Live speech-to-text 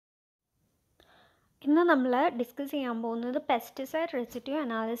ഇന്ന് നമ്മൾ ഡിസ്കസ് ചെയ്യാൻ പോകുന്നത് പെസ്റ്റിസൈഡ് റെസിഡ്യൂ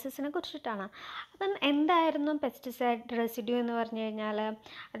അനാലിസിസിനെ കുറിച്ചിട്ടാണ്. അപ്പം എന്തായിരുന്നു പെസ്റ്റിസൈഡ് റെസിഡ്യൂ എന്ന് പറഞ്ഞു കഴിഞ്ഞാൽ,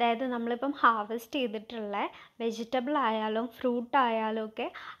 അതായത് നമ്മളിപ്പം ഹാർവെസ്റ്റ് ചെയ്തിട്ടുള്ള വെജിറ്റബിൾ ആയാലും ഫ്രൂട്ട് ആയാലും ഒക്കെ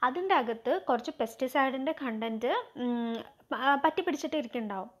അതിൻ്റെ അകത്ത് കുറച്ച് പെസ്റ്റിസൈഡിൻ്റെ കണ്ടൻറ്റ് പറ്റി പിടിച്ചിട്ട്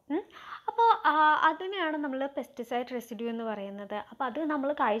ഇരിക്കുന്നുണ്ടാവും. അപ്പോൾ അതിനെയാണ് നമ്മൾ പെസ്റ്റിസൈഡ് റെസിഡ്യൂ എന്ന് പറയുന്നത്. അപ്പോൾ അത് നമ്മൾ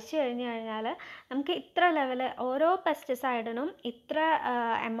കഴിച്ചു കഴിഞ്ഞ് കഴിഞ്ഞാൽ നമുക്ക് ഇത്ര ലെവൽ, ഓരോ പെസ്റ്റിസൈഡിനും ഇത്ര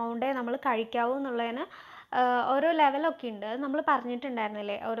എമൗണ്ടേ നമ്മൾ കഴിക്കാവൂ എന്നുള്ളതിന് ഓരോ ലെവലൊക്കെ ഉണ്ട്. അത് നമ്മൾ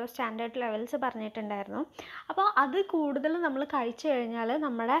പറഞ്ഞിട്ടുണ്ടായിരുന്നില്ലേ, ഓരോ സ്റ്റാൻഡേർഡ് ലെവൽസ് പറഞ്ഞിട്ടുണ്ടായിരുന്നു. അപ്പോൾ അത് കൂടുതൽ നമ്മൾ കഴിച്ചു കഴിഞ്ഞാൽ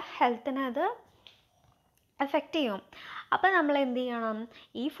നമ്മുടെ ഹെൽത്തിനെ അത് എഫക്റ്റ് ചെയ്യും. അപ്പോൾ നമ്മൾ എന്ത് ചെയ്യണം,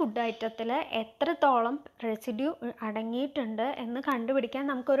 ഈ ഫുഡ് ഐറ്റത്തിൽ എത്രത്തോളം റെസിഡ്യൂ അടങ്ങിയിട്ടുണ്ട് എന്ന് കണ്ടുപിടിക്കാൻ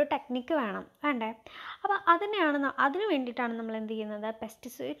നമുക്കൊരു ടെക്നിക്ക് വേണ്ടേ. അപ്പോൾ അതിന് വേണ്ടിയിട്ടാണ് നമ്മൾ എന്ത് ചെയ്യുന്നത്,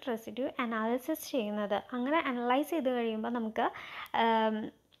 പെസ്റ്റിസൈഡ് റെസിഡ്യൂ അനാലിസിസ് ചെയ്യുന്നത്. അങ്ങനെ അനലൈസ് ചെയ്ത് കഴിയുമ്പോൾ നമുക്ക്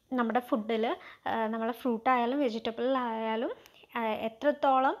നമ്മുടെ ഫുഡിൽ, നമ്മുടെ ഫ്രൂട്ടായാലും വെജിറ്റബിളായാലും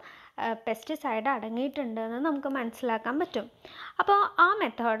എത്രത്തോളം പെസ്റ്റിസൈഡ് അടങ്ങിയിട്ടുണ്ടെന്ന് നമുക്ക് മനസ്സിലാക്കാൻ പറ്റും. അപ്പോൾ ആ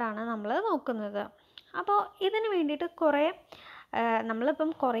മെത്തേഡാണ് നമ്മൾ നോക്കുന്നത്. അപ്പോൾ ഇതിന് വേണ്ടിയിട്ട് നമ്മളിപ്പം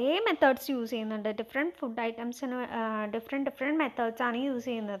കുറേ മെത്തേഡ്സ് യൂസ് ചെയ്യുന്നുണ്ട്. ഡിഫറെൻറ്റ് ഫുഡ് ഐറ്റംസിന് ഡിഫറെൻറ്റ് മെത്തേഡ്സാണ് യൂസ്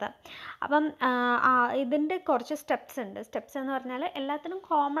ചെയ്യുന്നത്. അപ്പം ഇതിൻ്റെ കുറച്ച് സ്റ്റെപ്സ് ഉണ്ട്. സ്റ്റെപ്സ് എന്ന് പറഞ്ഞാൽ എല്ലാത്തിനും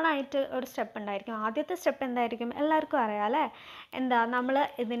കോമൺ ആയിട്ട് ഒരു സ്റ്റെപ്പ് ഉണ്ടായിരിക്കും. ആദ്യത്തെ സ്റ്റെപ്പ് എന്തായിരിക്കും, എല്ലാവർക്കും അറിയാം അല്ലേ, നമ്മൾ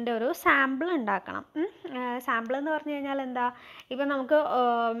ഇതിൻ്റെ ഒരു സാമ്പിൾ ഉണ്ടാക്കണം. സാമ്പിൾ എന്ന് പറഞ്ഞു കഴിഞ്ഞാൽ എന്താ, ഇപ്പം നമുക്ക്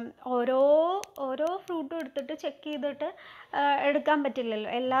ഓരോ ഫ്രൂട്ടും എടുത്തിട്ട് ചെക്ക് ചെയ്തിട്ട് എടുക്കാൻ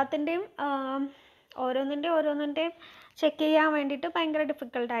പറ്റില്ലല്ലോ. എല്ലാത്തിൻ്റെയും ഓരോന്നിൻ്റെയും ചെക്ക് ചെയ്യാൻ വേണ്ടിയിട്ട് ഭയങ്കര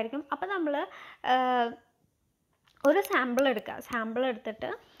ഡിഫിക്കൽട്ടായിരിക്കും. അപ്പോൾ നമ്മൾ ഒരു സാമ്പിൾ എടുത്തിട്ട്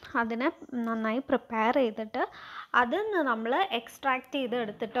അതിനെ നന്നായി പ്രിപ്പയർ ചെയ്തിട്ട് അതിൽ നിന്ന് നമ്മൾ എക്സ്ട്രാക്റ്റ് ചെയ്ത്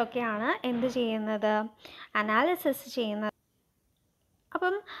എടുത്തിട്ടൊക്കെയാണ് എന്ത് ചെയ്യുന്നത്, അനാലിസിസ് ചെയ്യുന്നത്.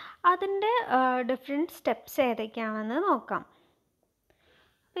 അപ്പം അതിൻ്റെ ഡിഫറെൻറ്റ് സ്റ്റെപ്സ് ഏതൊക്കെയാണെന്ന് നോക്കാം.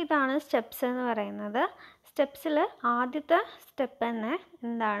 അപ്പോൾ ഇതാണ് സ്റ്റെപ്സ് എന്ന് പറയുന്നത്. സ്റ്റെപ്സിൽ ആദ്യത്തെ സ്റ്റെപ്പ് തന്നെ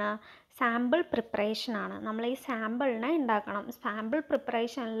എന്താണ്, സാമ്പിൾ പ്രിപ്പറേഷനാണ്. നമ്മൾ ഈ സാമ്പിളിനെ ഉണ്ടാക്കണം. സാമ്പിൾ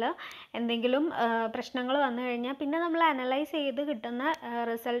പ്രിപ്പറേഷനിൽ എന്തെങ്കിലും പ്രശ്നങ്ങൾ വന്നു കഴിഞ്ഞാൽ പിന്നെ നമ്മൾ അനലൈസ് ചെയ്ത് കിട്ടുന്ന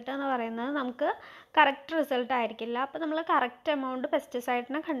റിസൾട്ട് എന്ന് പറയുന്നത് നമുക്ക് കറക്റ്റ് റിസൾട്ട് ആയിരിക്കില്ല. അപ്പോൾ നമ്മൾ കറക്റ്റ് എമൗണ്ട്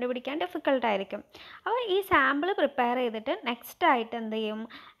പെസ്റ്റിസൈഡിനെ കണ്ടുപിടിക്കാൻ ഡിഫിക്കൽട്ടായിരിക്കും. അപ്പോൾ ഈ സാമ്പിൾ പ്രിപ്പയർ ചെയ്തിട്ട് നെക്സ്റ്റ് ആയിട്ട് എന്ത് ചെയ്യും,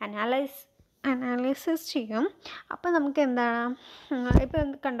 അനാലിസിസ് ചെയ്യും. അപ്പോൾ നമുക്ക് എന്താണ്, ഇപ്പം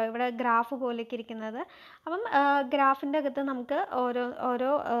കണ്ടോ ഇവിടെ ഗ്രാഫ് പോലെയൊക്കെ ഇരിക്കുന്നത്. അപ്പം ഗ്രാഫിൻ്റെ അകത്ത് നമുക്ക്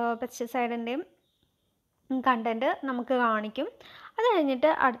ഓരോ പെസ്റ്റിസൈഡിൻ്റെയും കണ്ടൻറ്റ് നമുക്ക് കാണിക്കും. അത് കഴിഞ്ഞിട്ട്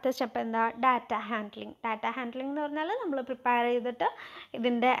അടുത്ത സ്റ്റെപ്പ് എന്താ, ഡാറ്റ ഹാൻഡ്ലിങ് എന്ന് പറഞ്ഞാൽ നമ്മൾ പ്രിപ്പയർ ചെയ്തിട്ട്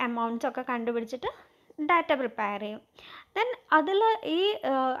ഇതിൻ്റെ എമൗണ്ട്സ് ഒക്കെ കണ്ടുപിടിച്ചിട്ട് ഡാറ്റ പ്രിപ്പയർ ചെയ്യും. ദെൻ അതിൽ ഈ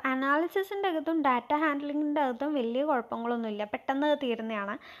അനാലിസിസിൻ്റെ അകത്തും ഡാറ്റ ഹാൻഡ്ലിങ്ങിൻ്റെ അകത്തും വലിയ കുഴപ്പങ്ങളൊന്നുമില്ല, പെട്ടെന്ന്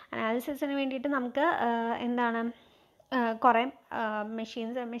തീരുന്നതാണ്. അനാലിസിസിന് വേണ്ടിയിട്ട് നമുക്ക് കുറേ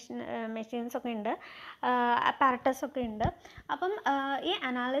മെഷീൻസൊക്കെ ഉണ്ട്, അപ്പാരറ്റസൊക്കെ ഉണ്ട്. അപ്പം ഈ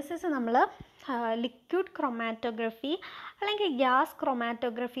അനാലിസിസ് നമ്മൾ ലിക്വിഡ് ക്രൊമാറ്റോഗ്രഫി അല്ലെങ്കിൽ ഗ്യാസ്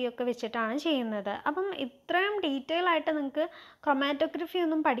ക്രൊമാറ്റോഗ്രഫി ഒക്കെ വെച്ചിട്ടാണ് ചെയ്യുന്നത്. അപ്പം ഇത്രയും ഡീറ്റെയിൽ ആയിട്ട് നിങ്ങൾക്ക് ക്രൊമാറ്റോഗ്രഫി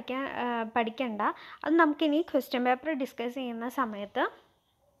ഒന്നും പഠിക്കണ്ട. അത് നമുക്കിനി ക്വസ്റ്റ്യൻ പേപ്പർ ഡിസ്കസ് ചെയ്യുന്ന സമയത്ത്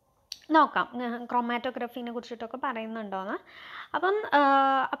നോക്കാം, ക്രൊമാറ്റോഗ്രഫീനെ കുറിച്ചിട്ടൊക്കെ പറയുന്നുണ്ടോയെന്ന്.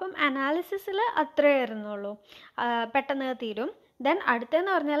 അപ്പം അനാലിസിസിൽ അത്രയേ വരുന്നുള്ളൂ, പെട്ടെന്ന് തീരും. ദെൻ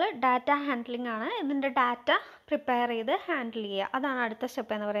അടുത്തതെന്ന് പറഞ്ഞാൽ ഡാറ്റ ഹാൻഡ്ലിംഗ് ആണ്. ഇതിൻ്റെ ഡാറ്റ പ്രിപ്പയർ ചെയ്ത് ഹാൻഡിൽ ചെയ്യുക, അതാണ് അടുത്ത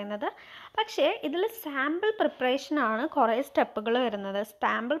സ്റ്റെപ്പ് എന്ന് പറയുന്നത്. പക്ഷേ ഇതിൽ സാമ്പിൾ പ്രിപ്പറേഷനാണ് കുറേ സ്റ്റെപ്പുകൾ വരുന്നത്.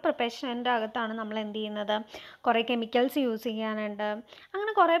 സാമ്പിൾ പ്രിപ്പറേഷൻ്റെ അകത്താണ് നമ്മൾ എന്ത് ചെയ്യുന്നത്, കുറേ കെമിക്കൽസ് യൂസ് ചെയ്യാനുണ്ട്,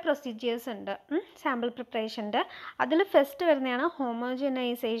 അങ്ങനെ കുറേ പ്രൊസീജിയേഴ്സ് ഉണ്ട് സാമ്പിൾ പ്രിപ്പറേഷൻ്റെ. അതിൽ ഫസ്റ്റ് വരുന്നതാണ്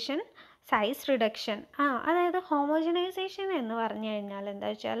ഹോമോജനൈസേഷൻ, സൈസ് റിഡക്ഷൻ. അതായത് ഹോമോജനൈസേഷൻ എന്ന് പറഞ്ഞു കഴിഞ്ഞാൽ എന്താ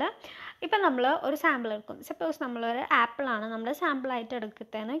വെച്ചാൽ, ഇപ്പം നമ്മൾ ഒരു സാമ്പിൾ എടുക്കും. സപ്പോസ് നമ്മളൊരു ആപ്പിളാണ് നമ്മൾ സാമ്പിളായിട്ട്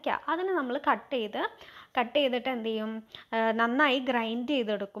എടുക്കുന്നതെന്ന് വയ്ക്കുക. അതിന് നമ്മൾ കട്ട് ചെയ്തിട്ട് എന്ത് ചെയ്യും, നന്നായി ഗ്രൈൻഡ്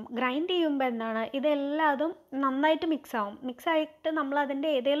ചെയ്തെടുക്കും. ഗ്രൈൻഡ് ചെയ്യുമ്പോൾ എന്താണ്, ഇതെല്ലാതും നന്നായിട്ട് മിക്സായിട്ട് നമ്മൾ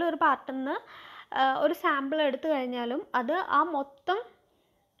അതിൻ്റെ ഏതെങ്കിലും ഒരു പാർട്ടിൽ നിന്ന് ഒരു സാമ്പിൾ എടുത്തു കഴിഞ്ഞാലും അത് ആ മൊത്തം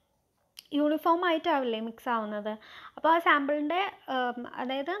യൂണിഫോം ആയിട്ടാവില്ലേ മിക്സ് ആവുന്നത്. അപ്പോൾ ആ സാമ്പിളിൻ്റെ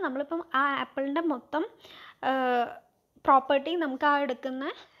അതായത് നമ്മളിപ്പം ആ ആപ്പിളിൻ്റെ മൊത്തം പ്രോപ്പർട്ടി നമുക്ക് ആ എടുക്കുന്ന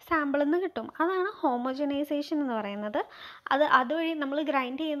സാമ്പിളിൽ നിന്ന് കിട്ടും. അതാണ് ഹോമോജനൈസേഷൻ എന്ന് പറയുന്നത്. അതുവഴി നമ്മൾ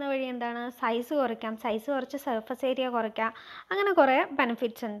ഗ്രൈൻഡ് ചെയ്യുന്ന വഴി എന്താണ്, സൈസ് കുറച്ച് സർഫസ് ഏരിയ കുറയ്ക്കാം, അങ്ങനെ കുറേ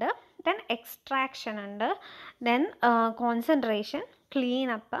ബെനിഫിറ്റ്സ് ഉണ്ട്. ദെൻ എക്സ്ട്രാക്ഷൻ ഉണ്ട്, then concentration,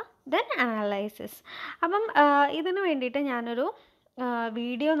 clean up, then analysis. അപ്പം ഇതിന് വേണ്ടിയിട്ട് ഞാനൊരു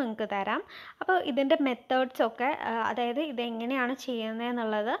വീഡിയോ നിങ്ങൾക്ക് തരാം. അപ്പോൾ ഇതിൻ്റെ മെത്തേഡ്സൊക്കെ, അതായത് ഇതെങ്ങനെയാണ്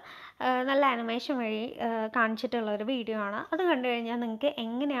ചെയ്യുന്നതെന്നുള്ളത് നല്ല ആനിമേഷൻ വഴി കാണിച്ചിട്ടുള്ളൊരു വീഡിയോ ആണ്. അത് കണ്ടു കഴിഞ്ഞാൽ നിങ്ങൾക്ക്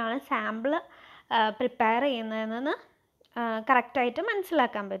എങ്ങനെയാണ് സാമ്പിൾ പ്രിപ്പയർ ചെയ്യുന്നതെന്ന് കറക്റ്റായിട്ട്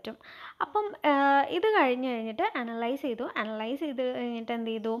മനസ്സിലാക്കാൻ പറ്റും. അപ്പം ഇത് കഴിഞ്ഞിട്ട് അനലൈസ് ചെയ്ത് കഴിഞ്ഞിട്ട്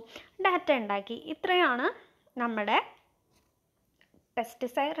എന്ത് ചെയ്തു, ഡാറ്റ ഉണ്ടാക്കി. ഇത്രയാണ് നമ്മുടെ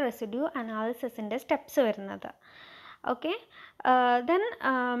പെസ്റ്റിസൈഡ് റെസിഡ്യൂ അനാലിസിസിൻ്റെ സ്റ്റെപ്സ് വരുന്നത്. ഓക്കെ, ദെൻ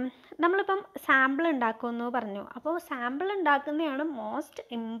നമ്മളിപ്പം സാമ്പിൾ ഉണ്ടാക്കുമെന്ന് പറഞ്ഞു. അപ്പോൾ സാമ്പിൾ ഉണ്ടാക്കുന്നതാണ് മോസ്റ്റ്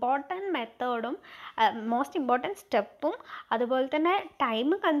ഇമ്പോർട്ടൻറ്റ് സ്റ്റെപ്പും. അതുപോലെ തന്നെ ടൈം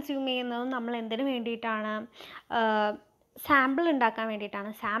കൺസ്യൂം ചെയ്യുന്നതും നമ്മൾ എന്തിനു വേണ്ടിയിട്ടാണ്, സാമ്പിൾ ഉണ്ടാക്കാൻ വേണ്ടിയിട്ടാണ്.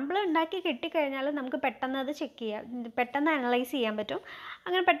 സാമ്പിൾ ഉണ്ടാക്കി കിട്ടിക്കഴിഞ്ഞാൽ നമുക്ക് പെട്ടെന്ന് അത് ചെക്ക് ചെയ്യാം, പെട്ടെന്ന് അനലൈസ് ചെയ്യാൻ പറ്റും,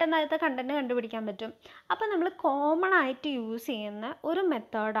 അങ്ങനെ പെട്ടെന്ന് അതിലത്തെ കണ്ടൻറ്റ് കണ്ടുപിടിക്കാൻ പറ്റും. അപ്പോൾ നമ്മൾ കോമൺ ആയിട്ട് യൂസ് ചെയ്യുന്ന ഒരു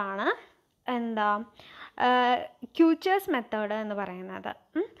മെത്തേഡാണ് എന്താ, ക്യൂച്ചേഴ്സ് മെത്തേഡ് എന്ന് പറയുന്നത്.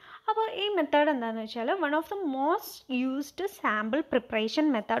 അപ്പോൾ ഈ മെത്തേഡ് എന്താണെന്ന് വെച്ചാൽ one of the most used sample preparation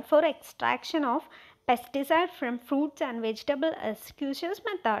method for extraction of pesticide from fruits and vegetable ക്യൂച്ചേഴ്സ്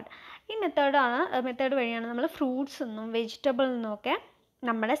method. ഈ മെത്തേഡ് വഴിയാണ് നമ്മൾ ഫ്രൂട്ട്സിൽ നിന്നും വെജിറ്റബിളിൽ നിന്നുമൊക്കെ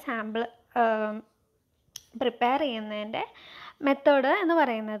നമ്മുടെ സാമ്പിൾ പ്രിപ്പയർ ചെയ്യുന്നതിൻ്റെ മെത്തേഡ് എന്ന്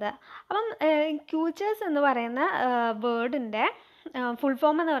പറയുന്നത്. അപ്പം ക്യൂച്ചേഴ്സ് എന്ന് പറയുന്ന വേർഡിൻ്റെ ഫുൾ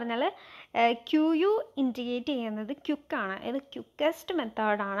ഫോം എന്ന് പറഞ്ഞാൽ QU ഇൻഡിക്കേറ്റ് ചെയ്യുന്നത് ക്യുക്കാണ്, ഇത് ക്യുക്കസ്റ്റ്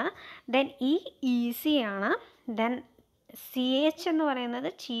മെത്തേഡാണ്. ദെൻ ഈസി ആണ്. ദെൻ CH എന്ന് പറയുന്നത്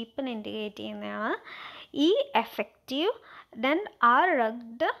ചീപ്പിന് ഇൻഡിക്കേറ്റ് ചെയ്യുന്നതാണ്. Effective. Then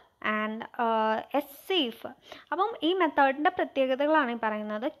rugged and safe. അപ്പം ഈ മെത്തേഡിൻ്റെ പ്രത്യേകതകളാണ് ഈ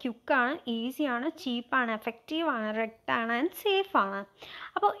പറയുന്നത്. ക്യുക്കാണ്, ഈസിയാണ്, ചീപ്പാണ്, എഫക്റ്റീവാണ്, റഗ്ഡാണ് ആൻഡ് സേഫാണ്.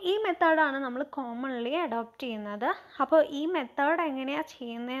 അപ്പോൾ ഈ മെത്തേഡാണ് നമ്മൾ കോമൺലി അഡോപ്റ്റ് ചെയ്യുന്നത്. അപ്പോൾ ഈ മെത്തേഡ് എങ്ങനെയാണ്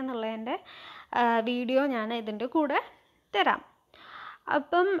ചെയ്യുന്നതെന്നുള്ളതിൻ്റെ വീഡിയോ ഞാൻ ഇതിൻ്റെ കൂടെ തരാം.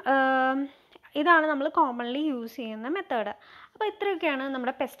 അപ്പം ഇതാണ് നമ്മൾ കോമൺലി യൂസ് ചെയ്യുന്ന മെത്തേഡ്. അപ്പോൾ ഇത്രയൊക്കെയാണ്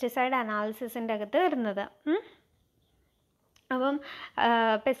നമ്മുടെ പെസ്റ്റിസൈഡ് അനാലിസിസിൻ്റെ അകത്ത് വരുന്നത്. അപ്പം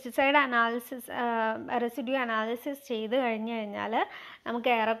പെസ്റ്റിസൈഡ് അനാലിസിസ്, റെസിഡ്യൂ അനാലിസിസ് ചെയ്ത് കഴിഞ്ഞ് കഴിഞ്ഞാൽ നമുക്ക്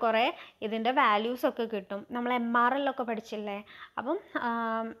ഏറെക്കുറെ ഇതിൻ്റെ വാല്യൂസൊക്കെ കിട്ടും. നമ്മൾ MRL ഒക്കെ പഠിച്ചില്ലേ, അപ്പം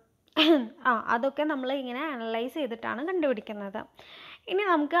അതൊക്കെ നമ്മൾ ഇങ്ങനെ അനലൈസ് ചെയ്തിട്ടാണ് കണ്ടുപിടിക്കുന്നത്. ഇനി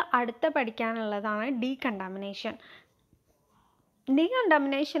നമുക്ക് അടുത്ത പഠിക്കാനുള്ളതാണ് ഡീകണ്ടാമിനേഷൻ.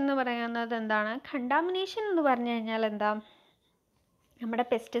 ഡീകണ്ടാമിനേഷൻ എന്ന് പറയുന്നത് എന്താണ്? കണ്ടാമിനേഷൻ എന്ന് പറഞ്ഞു കഴിഞ്ഞാൽ എന്താ, നമ്മുടെ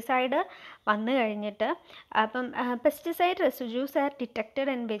പെസ്റ്റിസൈഡ് വന്നു കഴിഞ്ഞിട്ട് അപ്പം pesticide residues R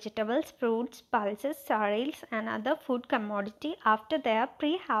detected in vegetables, fruits, pulses, soils and other food commodity after there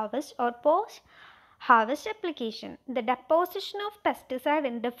pre-harvest or post-harvest application. The deposition of pesticide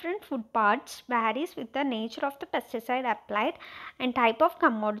in different food parts varies with the nature of the pesticide applied and type of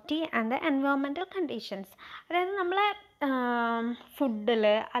commodity and the environmental conditions. അതായത് നമ്മളെ ഫുഡിൽ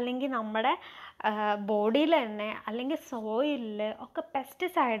അല്ലെങ്കിൽ നമ്മുടെ ബോഡിയിൽ തന്നെ അല്ലെങ്കിൽ സോയിലിൽ ഒക്കെ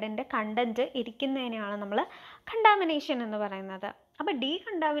പെസ്റ്റിസൈഡിൻ്റെ content ഇരിക്കുന്നതിനെയാണ് നമ്മൾ കണ്ടാമിനേഷൻ എന്ന് പറയുന്നത്. അപ്പോൾ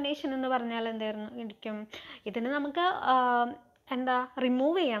ഡീകണ്ടാമിനേഷൻ എന്ന് പറഞ്ഞാൽ എന്തായിരിക്കും? ഇതിന് നമുക്ക് എന്താ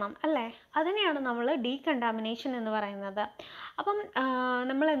റിമൂവ് ചെയ്യണം അല്ലേ, അതിനെയാണ് നമ്മൾ ഡീകണ്ടാമിനേഷൻ എന്ന് പറയുന്നത്. അപ്പം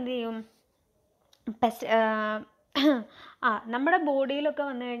നമ്മൾ എന്ത് ചെയ്യും, നമ്മുടെ ബോഡിയിലൊക്കെ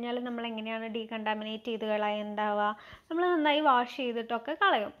വന്നു കഴിഞ്ഞാൽ നമ്മൾ എങ്ങനെയാണ് ഡീകണ്ടാമിനേറ്റ് ചെയ്ത് കളയുണ്ടാവുക? നമ്മൾ നന്നായി വാഷ് ചെയ്തിട്ടൊക്കെ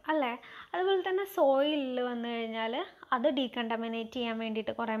കളയും അല്ലേ. അതുപോലെ തന്നെ സോയിലിൽ വന്നു കഴിഞ്ഞാൽ അത് ഡീകണ്ടാമിനേറ്റ് ചെയ്യാൻ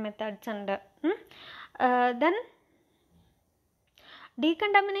വേണ്ടിയിട്ട് കുറേ മെത്തേഡ്സ് ഉണ്ട്. Then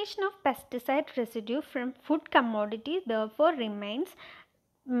decontamination of pesticide residue from food commodities therefore remains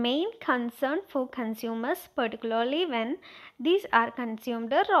main concern for consumers, particularly when these are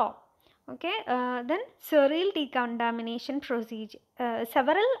consumed raw. Okay, then several decontamination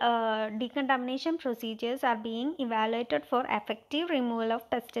procedures are being evaluated for effective removal of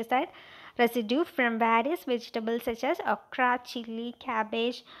pesticide residue from various vegetables such as okra, chili,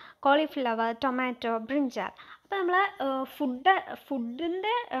 cabbage, cauliflower, tomato, brinjal. അപ്പോൾ നമ്മൾ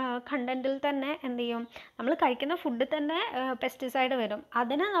ഫുഡിൻ്റെ കണ്ടൻറ്റിൽ തന്നെ എന്ത് ചെയ്യും, നമ്മൾ കഴിക്കുന്ന ഫുഡിൽ തന്നെ പെസ്റ്റിസൈഡ് വരും.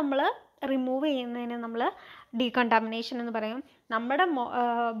 അതിനെ നമ്മൾ റിമൂവ് ചെയ്യുന്നതിന് നമ്മൾ ഡീകണ്ടാമിനേഷൻ എന്ന് പറയും. നമ്മുടെ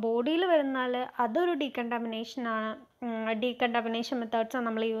ബോഡിയിൽ വരുന്നാൽ അതൊരു ഡീകണ്ടാമിനേഷനാണ്. ഡീകണ്ടാമിനേഷൻ മെത്തേഡ്സ്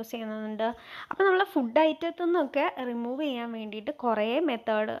നമ്മൾ യൂസ് ചെയ്യുന്നുണ്ട്. അപ്പോൾ നമ്മൾ ഫുഡ് ഐറ്റത്തിൽ നിന്നൊക്കെ റിമൂവ് ചെയ്യാൻ വേണ്ടിയിട്ട് കുറേ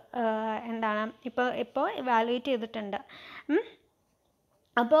മെത്തേഡ് ഇപ്പോൾ ഇവാലുവേറ്റ് ചെയ്തിട്ടുണ്ട്.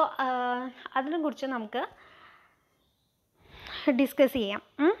 അപ്പോൾ അതിനെക്കുറിച്ച് നമുക്ക് ഡിസ്കസ് ചെയ്യാം.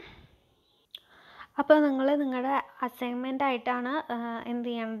 അപ്പോൾ നിങ്ങൾ നിങ്ങളുടെ അസൈൻമെൻ്റ് ആയിട്ടാണ് എന്ത്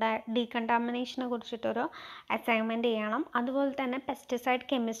ചെയ്യേണ്ടത്, ഡീകണ്ടാമിനേഷനെ കുറിച്ചിട്ടൊരു അസൈൻമെൻറ്റ് ചെയ്യണം. അതുപോലെ തന്നെ പെസ്റ്റിസൈഡ്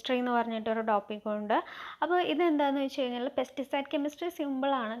കെമിസ്ട്രി എന്ന് പറഞ്ഞിട്ടൊരു ടോപ്പിക്കുണ്ട്. അപ്പോൾ ഇതെന്താണെന്ന് വെച്ച് കഴിഞ്ഞാൽ പെസ്റ്റിസൈഡ് കെമിസ്ട്രി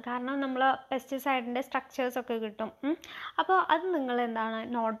സിമ്പിളാണ്, കാരണം നമ്മൾ പെസ്റ്റിസൈഡിൻ്റെ സ്ട്രക്ചേഴ്സൊക്കെ കിട്ടും. അപ്പോൾ അത് നിങ്ങൾ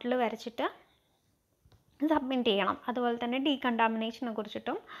നോട്ടിൽ വരച്ചിട്ട് സബ്മിറ്റ് ചെയ്യണം. അതുപോലെ തന്നെ ഡീകണ്ടാമിനേഷനെ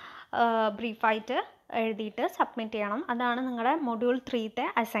കുറിച്ചിട്ടും ബ്രീഫായിട്ട് എഴുതിയിട്ട് സബ്മിറ്റ് ചെയ്യണം. അതാണ് നിങ്ങളുടെ മൊഡ്യൂൾ 3ത്തെ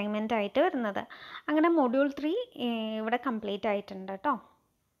അസൈൻമെൻ്റ് ആയിട്ട് വരുന്നത്. അങ്ങനെ മൊഡ്യൂൾ 3 ഇവിടെ കംപ്ലീറ്റ് ആയിട്ടുണ്ട് കേട്ടോ.